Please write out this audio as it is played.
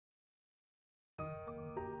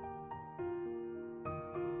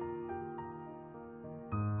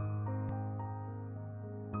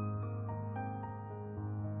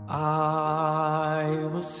I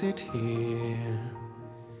will sit here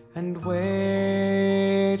and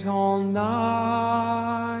wait all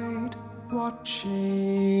night,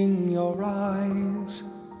 watching your eyes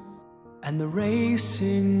and the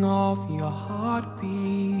racing of your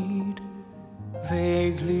heartbeat,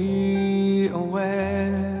 vaguely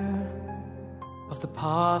aware of the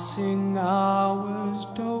passing hours,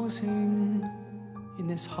 dozing in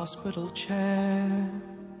this hospital chair.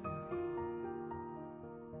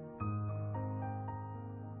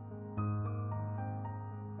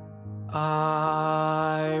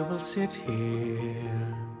 I will sit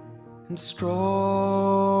here and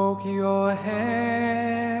stroke your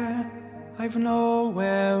hair. I've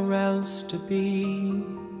nowhere else to be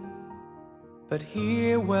but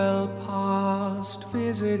here, well past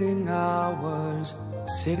visiting hours,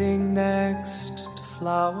 sitting next to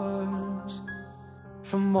flowers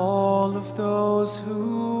from all of those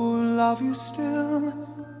who love you still.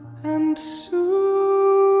 And soon,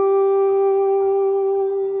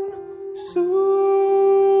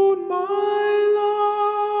 my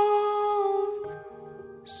love,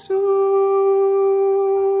 soon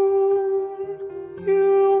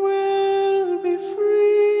you will be free.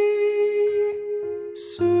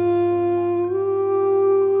 Soon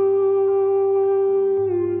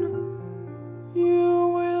you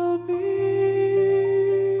will be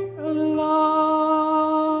alive.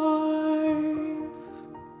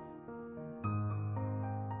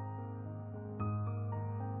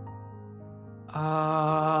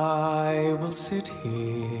 I will sit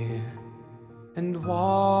here and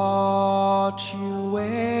watch you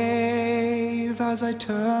wave as I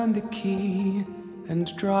turn the key and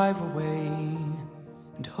drive away,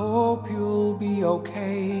 and hope you'll be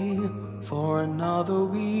okay for another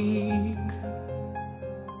week.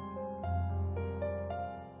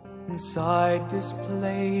 Inside this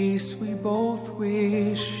place we both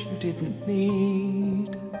wish you didn't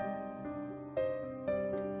need.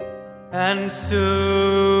 And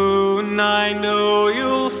soon I know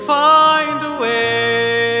you'll find a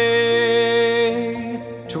way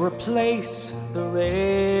to replace the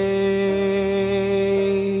rage.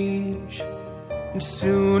 And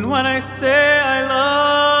soon when I say I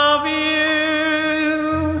love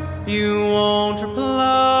you, you won't reply.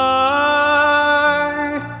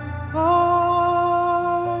 I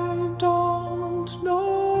don't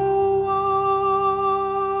know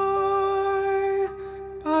why,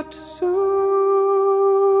 but soon,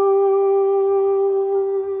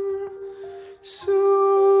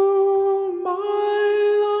 my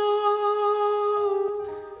love,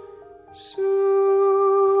 soon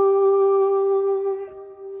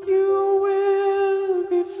you will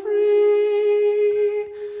be free.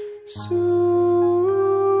 Soon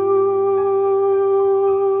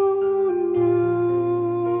you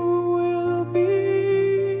will be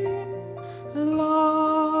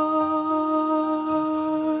alive.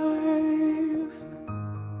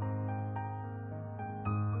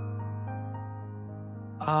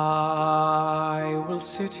 I will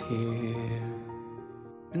sit here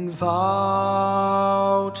and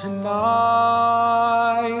vow tonight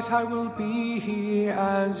I will be here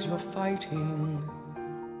as you're fighting.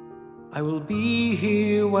 I will be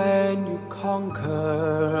here when you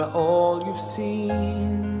conquer all you've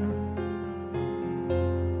seen.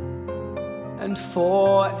 And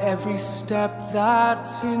for every step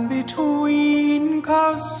that's in between,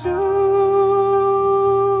 'cause soon